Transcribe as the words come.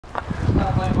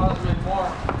ain't bothering me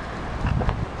anymore.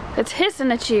 It's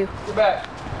hissing at you. Get back.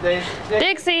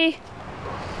 Dixie!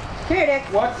 Here, Dick.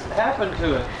 What's happened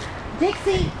to it?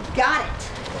 Dixie got it.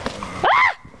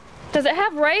 Ah! Does it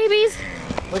have rabies?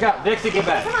 Look out, Dixie, get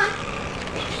back. Come on.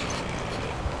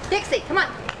 Dixie, come on.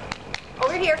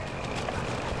 Over here.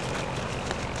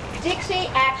 Dixie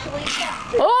actually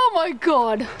got it. Oh my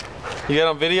God. You got it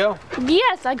on video?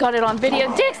 Yes, I got it on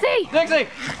video. Dixie! Dixie!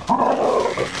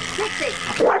 Dixie.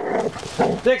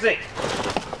 Dixie!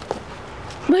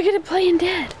 Look at it playing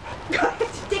dead.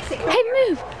 Dixie, come Hey, here.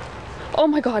 move! Oh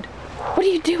my God. What are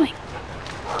you doing?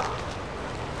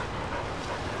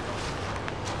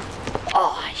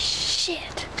 Oh,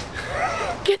 shit.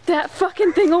 Get that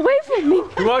fucking thing away from me.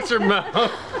 Watch your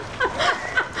mouth.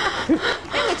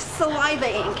 It's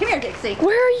salivating. Come here, Dixie.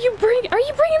 Where are you bringing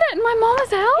that in my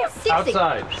mama's house? Dixie.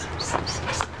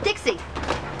 Outside. Dixie.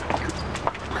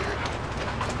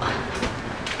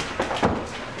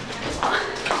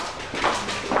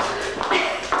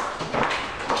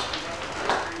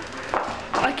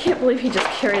 I can't believe he just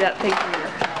carried that thing from your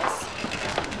house.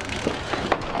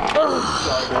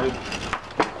 Ugh. Sorry, babe.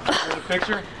 You want a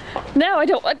picture? No, I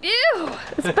don't. Ew!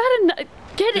 It's bad enough.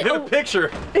 Get it. Get a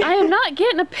picture. I am not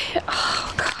getting a pic.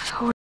 Oh, God.